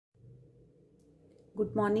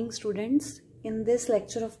Good morning, students. In this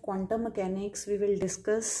lecture of quantum mechanics, we will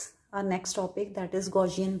discuss our next topic, that is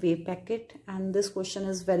Gaussian wave packet, and this question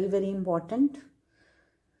is very important.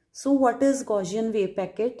 So what is Gaussian wave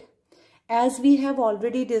packet? As we have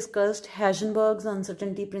already discussed Heisenberg's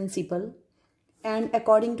uncertainty principle, and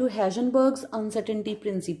according to Heisenberg's uncertainty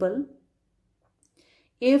principle,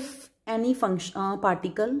 if any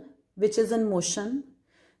particle which is in motion,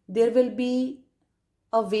 there will be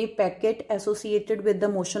a wave packet associated with the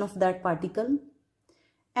motion of that particle,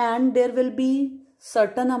 and there will be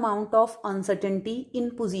certain amount of uncertainty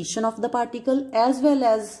in position of the particle as well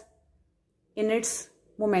as in its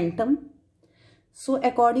momentum. So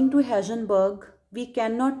according to Heisenberg, we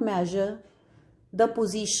cannot measure the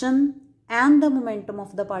position and the momentum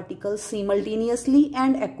of the particle simultaneously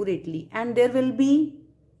and accurately, and there will be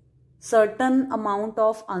certain amount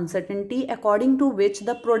of uncertainty according to which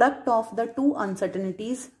the product of the two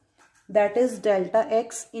uncertainties, that is delta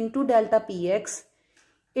x into delta px,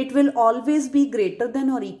 it will always be greater than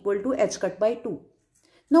or equal to h cut by 2.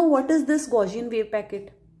 Now what is this Gaussian wave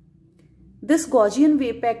packet? This Gaussian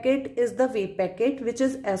wave packet is the wave packet which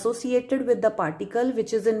is associated with the particle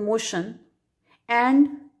which is in motion, and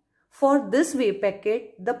for this wave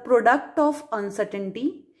packet the product of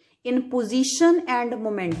uncertainty in position and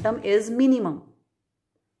momentum is minimum.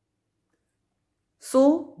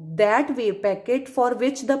 So that wave packet for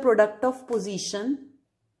which the product of position,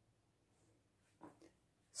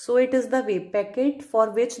 so it is the wave packet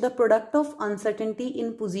for which the product of uncertainty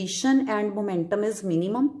in position and momentum is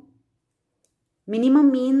minimum.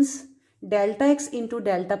 Minimum means delta x into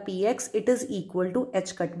delta px, it is equal to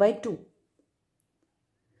h cut by 2.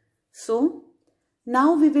 So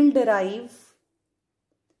now we will derive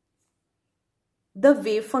the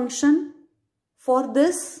wave function for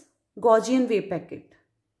this Gaussian wave packet,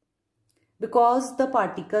 because the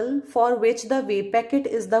particle for which the wave packet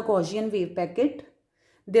is the Gaussian wave packet,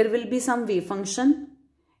 there will be some wave function,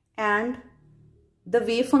 and the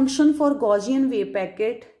wave function for Gaussian wave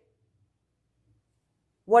packet,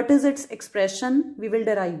 what is its expression, we will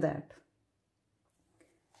derive that.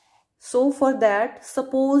 So for that,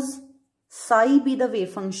 suppose psi be the wave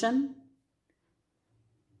function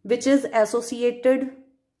which is associated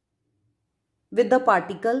with the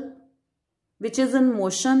particle which is in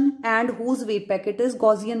motion and whose wave packet is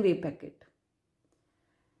Gaussian wave packet.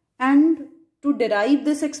 And to derive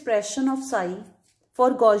this expression of psi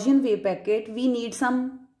for Gaussian wave packet, we need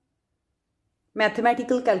some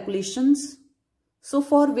mathematical calculations. So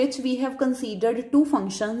for which we have considered two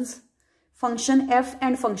functions, function f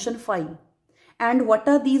and function phi. And what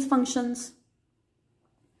are these functions?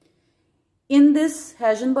 In this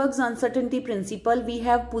Heisenberg's uncertainty principle, we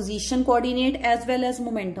have position coordinate as well as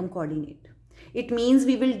momentum coordinate. It means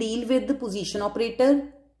we will deal with the position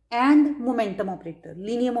operator and momentum operator,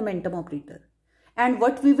 linear momentum operator. And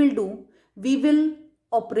what we will do, we will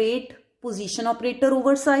operate position operator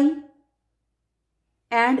over psi,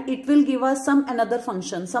 and it will give us some another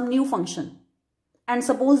function, some new function. And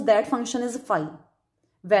suppose that function is phi.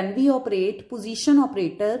 When we operate position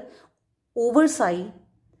operator over psi,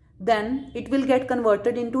 then it will get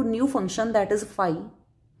converted into new function, that is phi.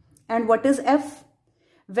 And what is f?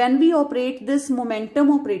 When we operate this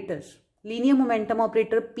momentum operator, linear momentum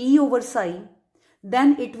operator p over psi,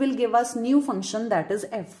 then it will give us new function, that is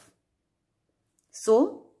f.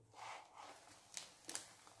 So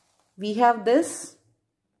we have this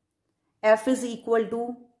f is equal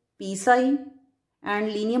to p psi,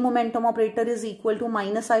 and linear momentum operator is equal to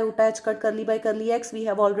minus iota h cut curly by curly x. We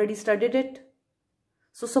have already studied it.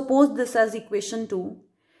 So suppose this as equation 2,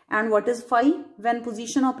 and what is phi? When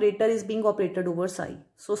position operator is being operated over psi.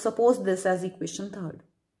 So suppose this as equation 3.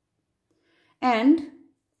 And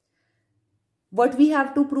what we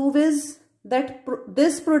have to prove is that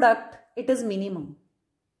this product, it is minimum.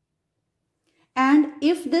 And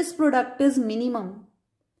if this product is minimum,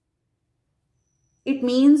 it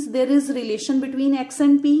means there is relation between x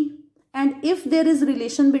and p. And if there is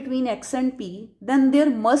relation between x and p, then there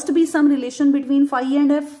must be some relation between phi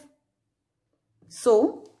and f.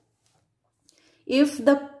 So if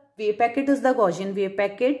the wave packet is the Gaussian wave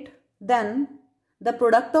packet, then the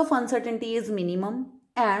product of uncertainty is minimum,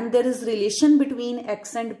 and there is relation between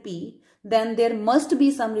x and p, then there must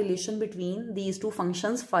be some relation between these two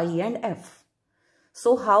functions phi and f.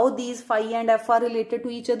 So how these phi and f are related to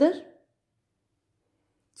each other?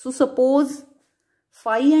 So suppose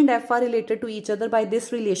phi and f are related to each other by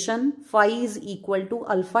this relation, phi is equal to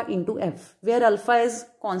alpha into f, where alpha is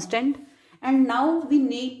constant. And now we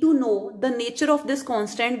need to know the nature of this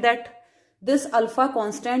constant, that this alpha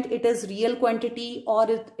constant, it is real quantity or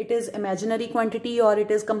it is imaginary quantity or it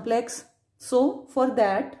is complex. So for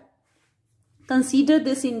that, consider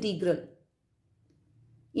this integral.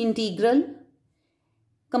 Integral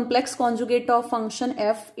complex conjugate of function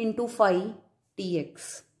f into phi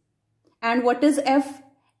dx. And what is f?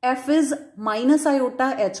 F is minus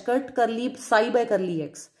iota h cut curly psi by curly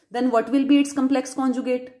x. Then what will be its complex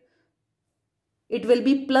conjugate? It will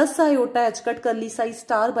be plus iota h cut curly psi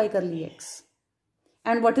star by curly x.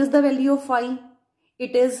 And what is the value of phi?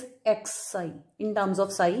 It is x psi. In terms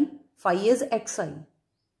of psi, phi is x psi.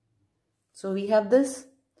 So we have this.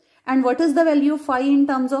 And what is the value of phi in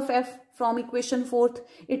terms of f from equation 4th?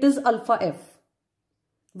 It is alpha f.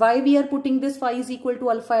 Why we are putting this phi is equal to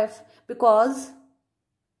alpha f? Because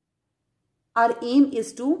our aim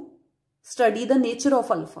is to study the nature of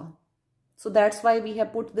alpha. So that's why we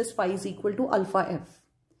have put this phi is equal to alpha f.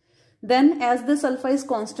 Then as this alpha is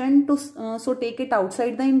constant, so take it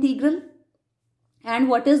outside the integral. And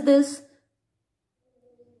what is this?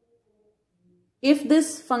 If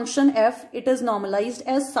this function f, it is normalized,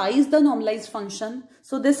 as psi is the normalized function,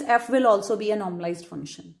 so this f will also be a normalized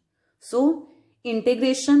function. So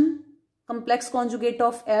integration complex conjugate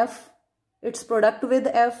of f, its product with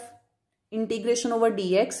f, integration over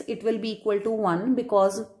dx, it will be equal to 1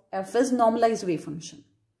 because f is normalized wave function.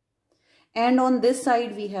 And on this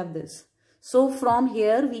side we have this. So from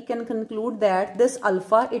here we can conclude that this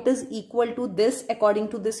alpha, it is equal to this according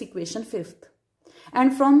to this equation 5th.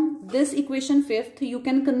 And from this equation 5th, you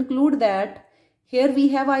can conclude that here we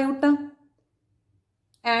have iota.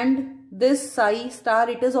 And this psi star,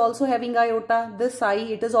 it is also having iota. This psi,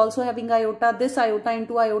 it is also having iota. This iota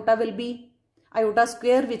into iota will be iota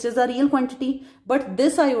square, which is a real quantity. But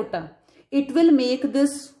this iota, it will make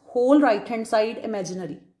this whole right hand side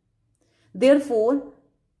imaginary. Therefore,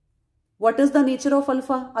 what is the nature of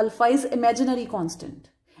alpha? Alpha is imaginary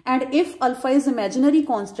constant. And if alpha is imaginary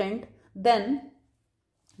constant, then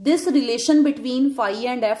this relation between phi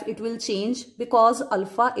and f, it will change because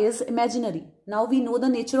alpha is imaginary. Now we know the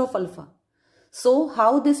nature of alpha. So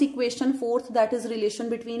how this equation 4th, that is relation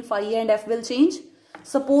between phi and f, will change?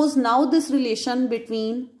 Suppose now this relation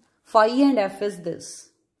between phi and f is this.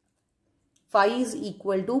 Phi is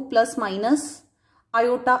equal to plus minus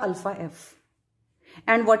iota alpha f.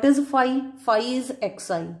 And what is phi? Phi is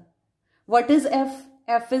xi. What is f?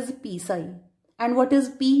 F is psi. And what is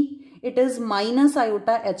p? It is minus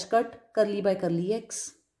iota h cut curly by curly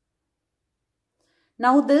x.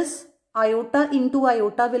 Now this iota into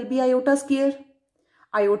iota will be iota square.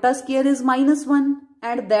 Iota square is minus 1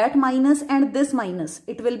 and that minus and this minus,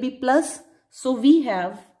 it will be plus. So we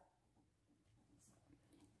have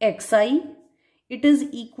xi, it is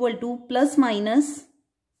equal to plus minus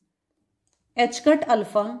h cut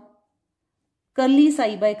alpha curly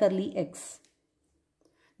psi by curly x.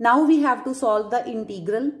 Now we have to solve the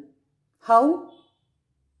integral. How?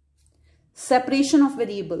 Separation of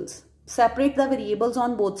variables. Separate the variables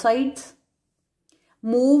on both sides.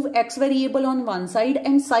 Move x variable on one side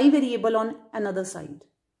and psi variable on another side.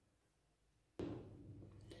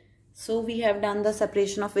 So we have done the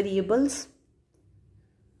separation of variables.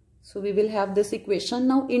 So we will have this equation.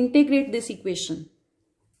 Now integrate this equation.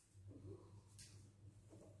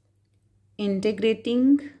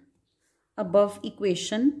 Integrating above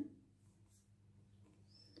equation,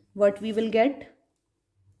 what we will get?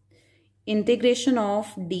 Integration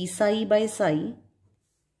of d psi by psi,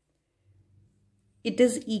 it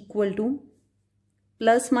is equal to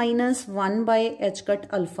plus minus 1 by h cut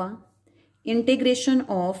alpha integration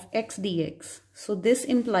of x dx. So this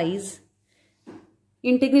implies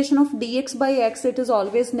integration of dx by x, it is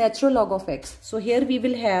always natural log of x. So here we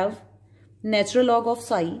will have natural log of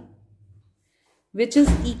psi, which is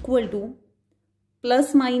equal to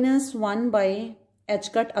plus minus 1 by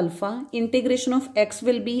h cut alpha. Integration of x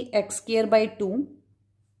will be x square by 2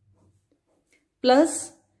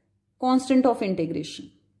 plus constant of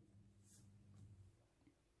integration.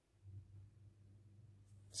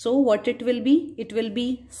 So what it will be? It will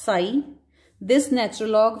be psi. This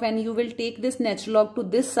natural log, when you will take this natural log to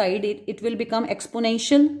this side, it will become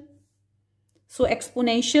exponential. So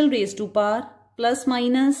exponential raised to power plus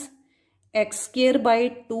minus x square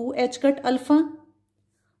by 2 h cut alpha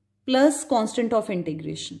plus constant of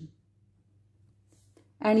integration.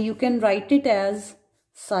 And you can write it as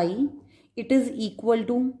psi, it is equal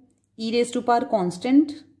to e raised to power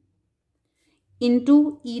constant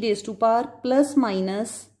into e raised to power plus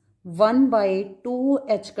minus 1 by 2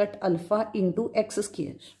 h cut alpha into x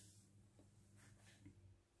square.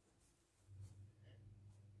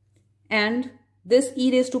 And this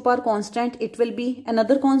e raised to power constant, it will be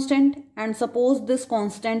another constant, and suppose this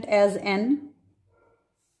constant as n.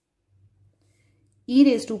 E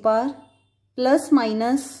raised to power plus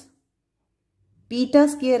minus beta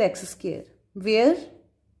square x square, where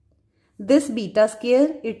this beta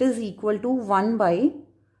square, it is equal to 1 by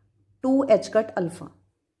 2 h cut alpha.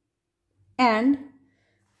 And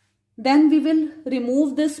then we will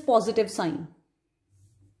remove this positive sign.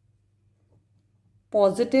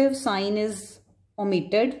 Positive sign is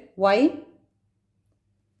omitted. Why?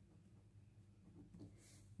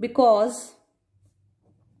 Because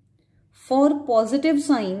for positive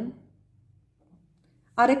sign,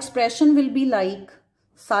 our expression will be like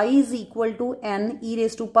psi is equal to n e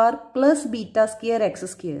raised to power plus beta square x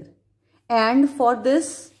square. And for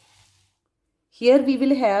this, here we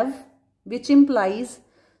will have, which implies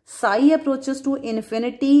psi approaches to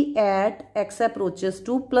infinity at x approaches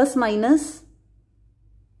to plus minus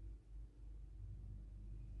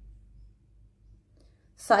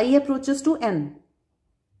psi approaches to n.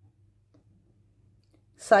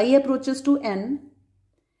 Psi approaches to n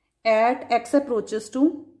at x approaches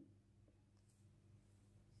to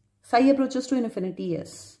psi approaches to infinity,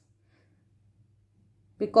 yes.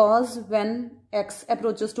 Because when x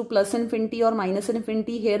approaches to plus infinity or minus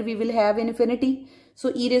infinity, here we will have infinity.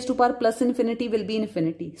 So e raised to power plus infinity will be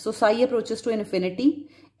infinity. So psi approaches to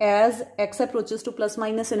infinity as x approaches to plus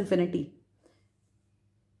minus infinity,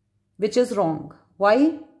 which is wrong.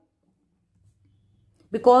 Why?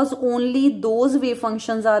 Because only those wave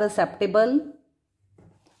functions are acceptable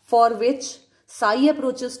for which psi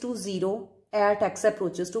approaches to 0 at x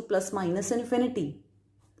approaches to plus minus infinity.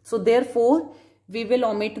 So therefore, we will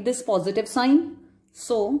omit this positive sign.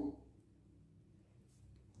 So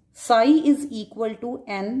psi is equal to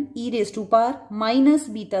n e raised to power minus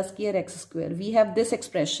beta square x square. We have this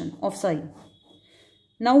expression of psi.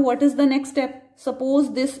 Now what is the next step?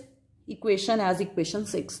 Suppose this equation as equation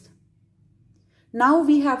 6th. Now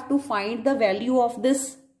we have to find the value of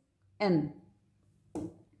this n.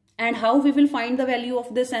 And how we will find the value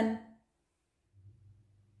of this n?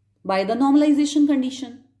 By the normalization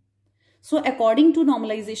condition. So according to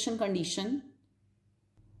normalization condition,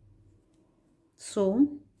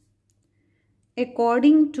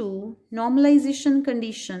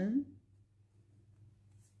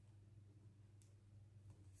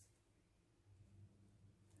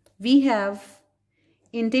 we have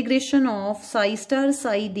integration of psi star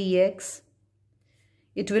psi dx.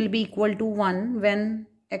 It will be equal to 1 when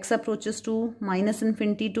x approaches to minus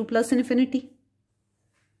infinity to plus infinity.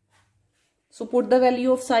 So put the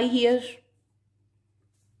value of psi here.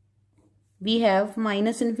 We have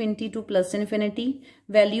minus infinity to plus infinity.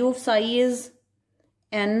 Value of psi is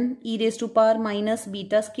n e raised to power minus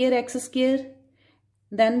beta square x square.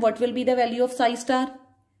 Then what will be the value of psi star?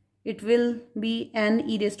 It will be n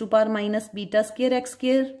e raised to power minus beta square x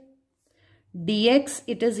square. Dx,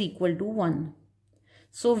 it is equal to 1.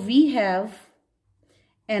 So we have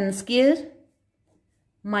n square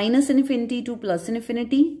minus infinity to plus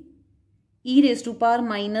infinity e raised to power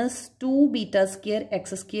minus 2 beta square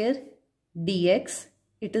x square dx,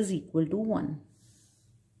 it is equal to 1.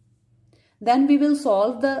 Then we will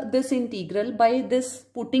solve this integral by this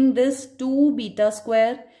putting this 2 beta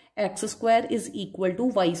square x square is equal to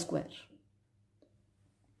y square.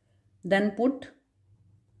 Then put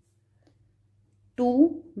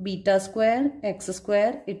 2 beta square x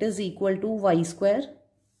square, it is equal to y square.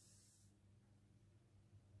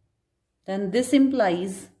 Then this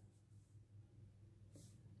implies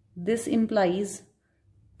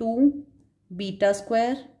 2 beta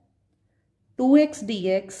square 2x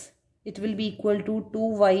dx, it will be equal to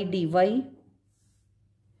 2y dy.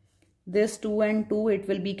 This 2 and 2, it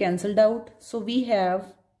will be cancelled out. So we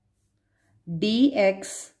have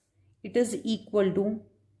dx, it is equal to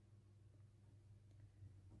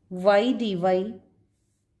y dy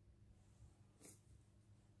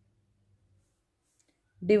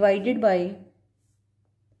divided by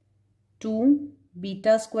 2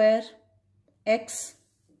 beta square x.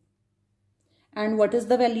 And what is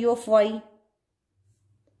the value of y?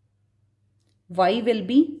 Y will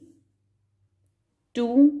be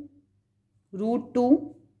 2 root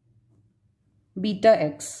 2 beta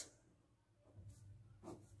x.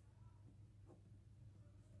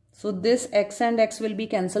 So this x and x will be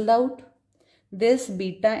cancelled out. This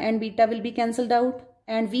beta and beta will be cancelled out.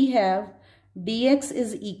 And we have dx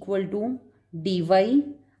is equal to dy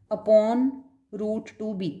upon root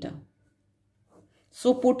 2 beta.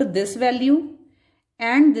 So put this value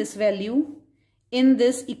and this value in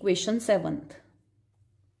this equation 7th.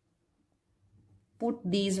 Put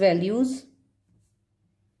these values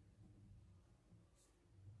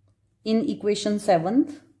in equation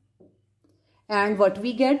 7th. And what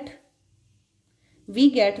we get? We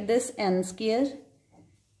get this n square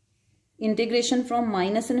integration from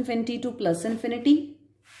minus infinity to plus infinity.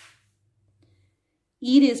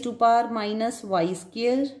 e raised to power minus y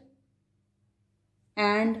square,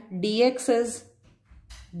 and dx is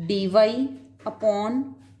dy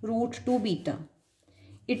upon root 2 beta.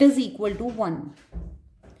 It is equal to 1.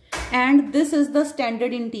 And this is the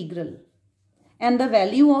standard integral. And the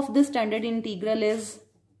value of this standard integral is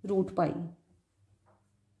root pi.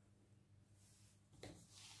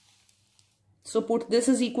 So put this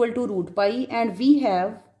is equal to root pi, and we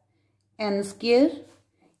have n square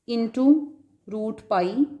into root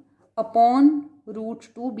pi upon root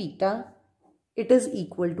 2 beta. It is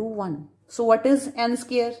equal to 1. So what is n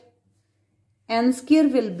square? N square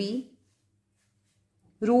will be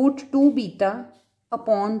root 2 beta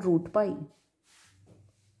upon root pi.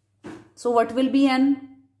 So what will be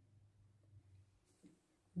n?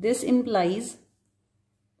 This implies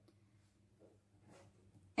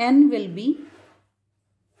n will be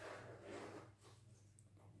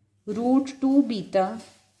root 2 beta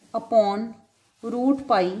upon root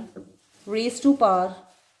pi raised to power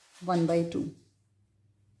 1 by 2.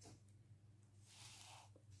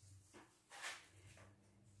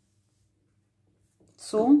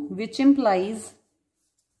 So, which implies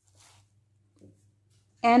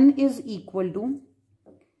n is equal to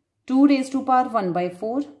 2 raised to power 1 by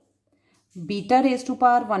 4, beta raised to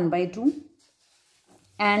power 1 by 2,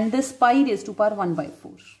 and this pi raised to power 1 by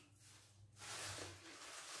 4.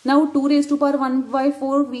 Now 2 raised to power 1 by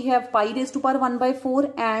 4, we have pi raised to power 1 by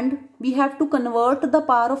 4, and we have to convert the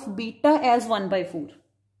power of beta as 1 by 4.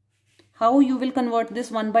 How you will convert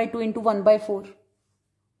this 1 by 2 into 1 by 4?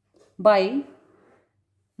 By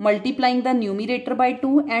multiplying the numerator by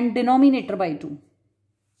 2 and denominator by 2.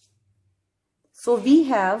 So we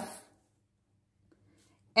have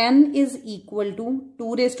n is equal to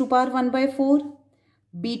 2 raised to power 1 by 4,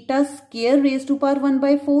 beta square raised to power 1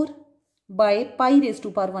 by 4 by pi raised to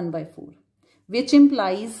power 1 by 4, which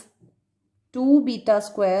implies 2 beta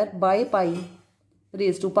square by pi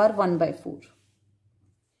raised to power 1 by 4.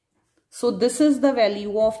 So this is the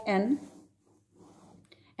value of n.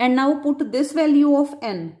 And now put this value of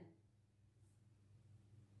n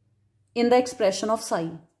in the expression of psi.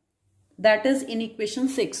 That is in equation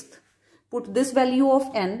 6th. Put this value of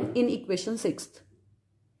n in equation 6th.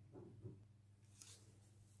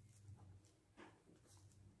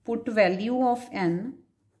 Put value of n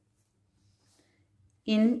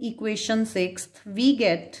in equation 6th. We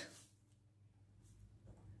get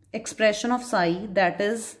expression of psi, that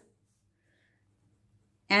is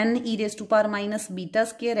n e raised to power minus beta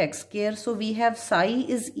square x square. So we have psi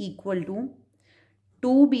is equal to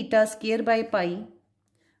 2 beta square by pi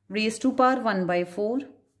raised to power 1 by 4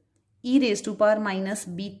 e raised to power minus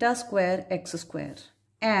beta square x square.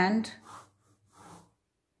 And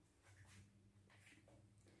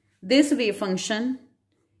this wave function,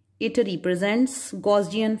 it represents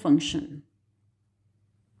Gaussian function,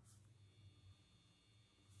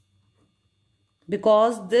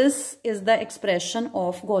 because this is the expression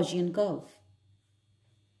of Gaussian curve.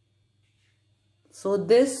 So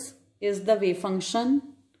this is the wave function,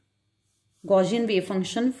 Gaussian wave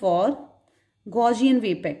function for Gaussian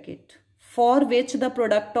wave packet, for which the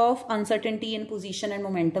product of uncertainty in position and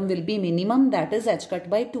momentum will be minimum, that is h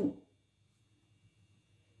cut by 2.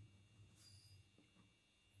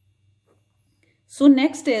 So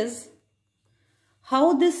next is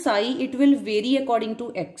how this psi, it will vary according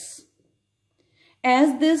to x.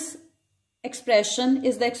 As this expression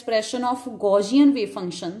is the expression of Gaussian wave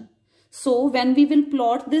function, so when we will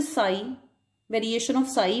plot this psi, variation of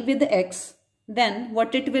psi with x, then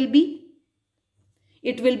what it will be?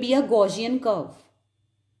 It will be a Gaussian curve.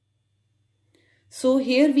 So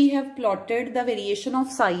here we have plotted the variation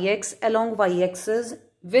of psi x along y-axis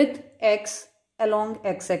with x along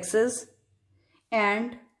x-axis,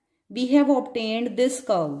 and we have obtained this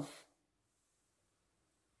curve.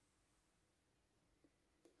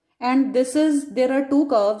 And there are two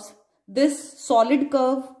curves. This solid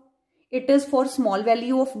curve, it is for small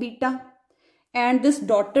value of beta, and this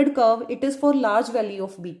dotted curve, it is for large value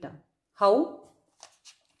of beta. How?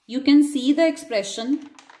 You can see the expression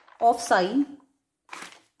of psi,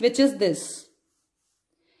 which is this.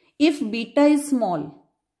 If beta is small,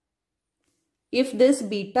 if this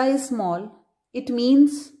beta is small, it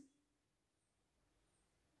means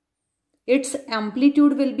its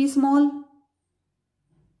amplitude will be small.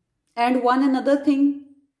 And one another thing,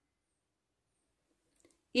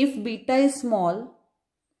 if beta is small,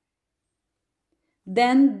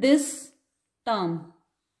 then this term,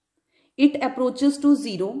 it approaches to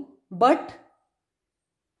 0, but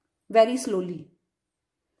very slowly,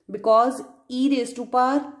 because e raised to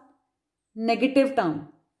power negative term,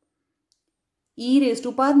 e raised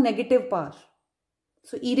to power negative power,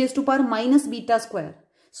 So e raised to power minus beta square.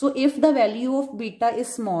 So if the value of beta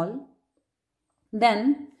is small,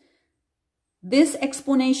 then this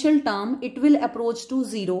exponential term, it will approach to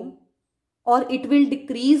 0 or it will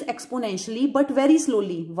decrease exponentially but very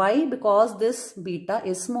slowly. Why? Because this beta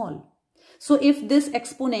is small. So if this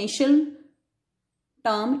exponential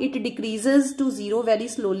term, it decreases to 0 very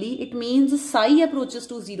slowly, it means psi approaches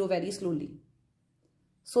to 0 very slowly.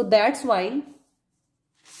 So that's why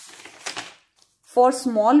for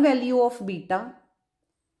small value of beta,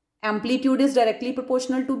 amplitude is directly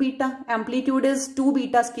proportional to beta. Amplitude is 2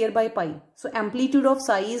 beta square by pi. So amplitude of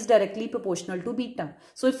psi is directly proportional to beta.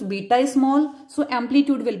 So if beta is small, so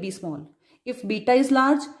amplitude will be small. If beta is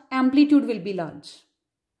large, amplitude will be large.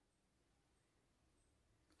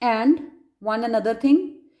 And one another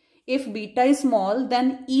thing, if beta is small,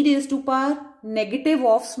 then e raised to power negative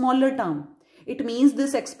of smaller term. It means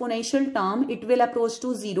this exponential term, it will approach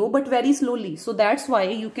to 0 but very slowly. So that's why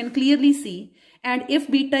you can clearly see. And if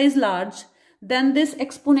beta is large, then this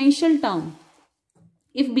exponential term,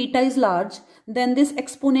 if beta is large, then this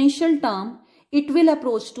exponential term, it will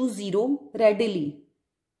approach to 0 readily.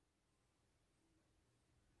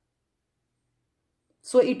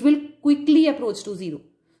 So it will quickly approach to 0.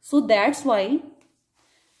 So that's why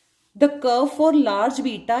the curve for large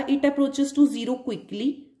beta, it approaches to 0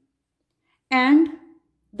 quickly. And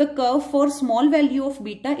the curve for small value of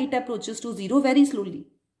beta, it approaches to 0 very slowly.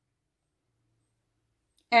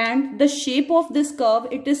 And the shape of this curve,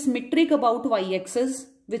 it is symmetric about y-axis,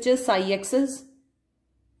 which is psi axis.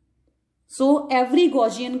 So every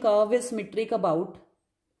Gaussian curve is symmetric about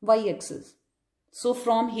y-axis. So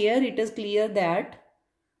from here it is clear that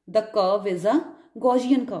the curve is a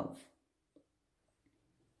Gaussian curve.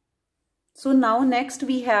 So now next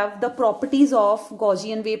we have the properties of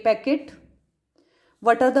Gaussian wave packet.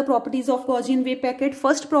 What are the properties of Gaussian wave packet?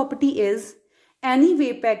 First property is any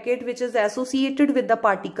wave packet which is associated with the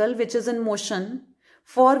particle which is in motion,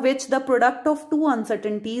 for which the product of two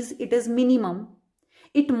uncertainties, it is minimum,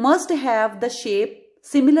 it must have the shape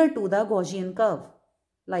similar to the Gaussian curve,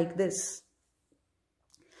 like this.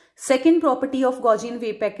 Second property of Gaussian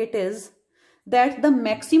wave packet is that the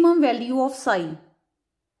maximum value of psi,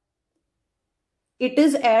 it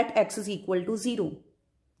is at x is equal to 0.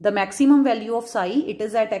 The maximum value of psi, it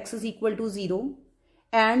is at x is equal to 0.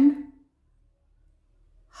 And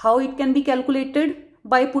how it can be calculated?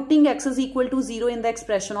 By putting x is equal to 0 in the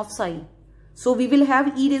expression of psi. So we will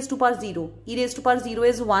have e raised to power 0. E raised to power 0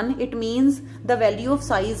 is 1. It means the value of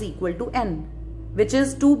psi is equal to n, which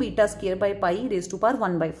is 2 beta square by pi raised to power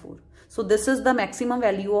 1 by 4. So this is the maximum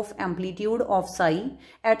value of amplitude of psi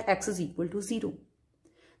at x is equal to 0.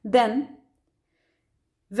 Then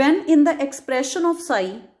when in the expression of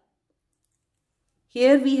psi,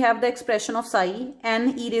 here we have the expression of psi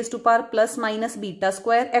n e raised to power plus minus beta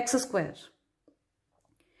square x square.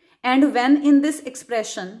 And when in this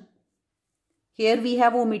expression, here we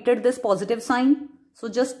have omitted this positive sign, so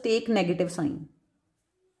just take negative sign.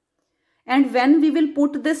 And when we will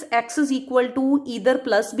put this x is equal to either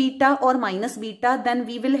plus beta or minus beta, then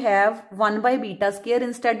we will have 1 by beta square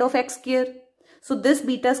instead of x square. So this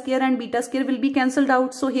beta square and beta square will be cancelled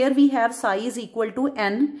out. So here we have psi is equal to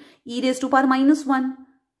n e raised to power minus 1,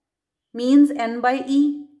 means n by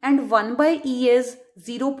e, and 1 by e is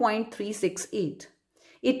 0.368.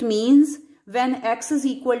 It means when x is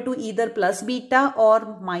equal to either plus beta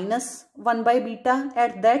or minus 1 by beta,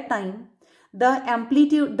 at that time the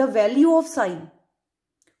amplitude, the value of psi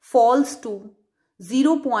falls to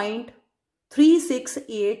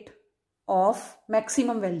 0.368 of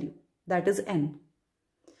maximum value, that is n.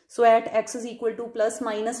 So at x is equal to plus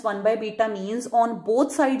minus 1 by beta means on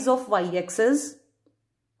both sides of y-axis,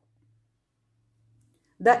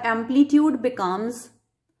 the amplitude becomes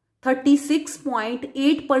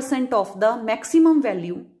 36.8% of the maximum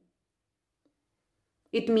value.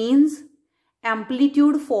 It means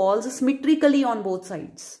amplitude falls symmetrically on both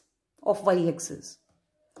sides of y-axis.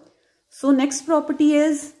 So next property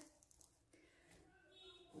is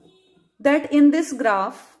that in this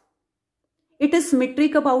graph, it is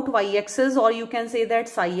symmetric about y-axis, or you can say that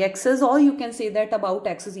psi-axis, or you can say that about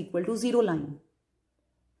x is equal to 0 line.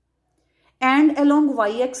 And along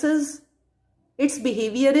y-axis, its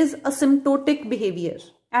behavior is asymptotic behavior.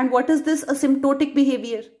 And what is this asymptotic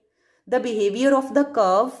behavior? The behavior of the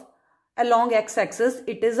curve along x-axis,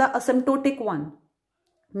 it is a asymptotic one.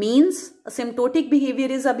 Means asymptotic behavior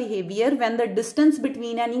is a behavior when the distance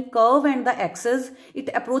between any curve and the axis, it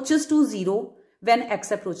approaches to 0 when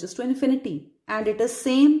x approaches to infinity. And it is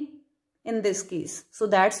same in this case. So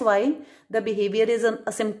that's why the behavior is an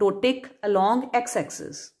asymptotic along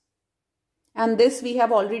x-axis. And this we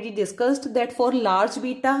have already discussed that for large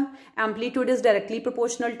beta, amplitude is directly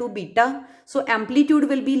proportional to beta. So amplitude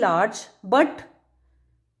will be large, but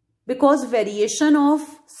because variation of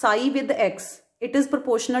psi with x, it is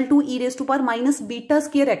proportional to e raised to power minus beta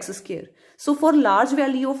square x square. So for large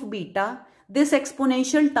value of beta, this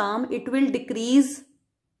exponential term, it will decrease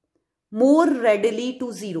more readily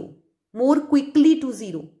to zero, more quickly to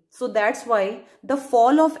zero. So that's why the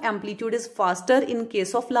fall of amplitude is faster in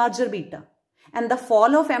case of larger beta, and the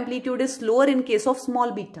fall of amplitude is slower in case of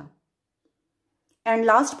small beta. And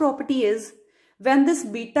last property is, when this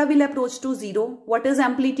beta will approach to zero, what is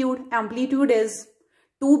amplitude? Amplitude is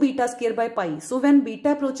 2 beta square by pi. So when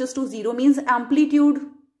beta approaches to zero means amplitude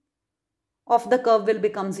of the curve will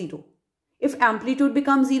become zero. If amplitude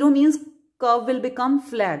becomes zero means curve will become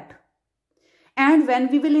flat. And when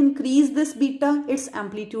we will increase this beta, its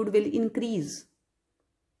amplitude will increase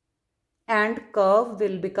and curve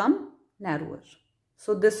will become narrower.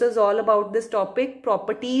 So this is all about this topic,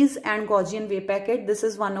 properties and Gaussian wave packet. This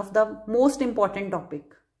is one of the most important topic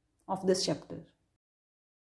of this chapter.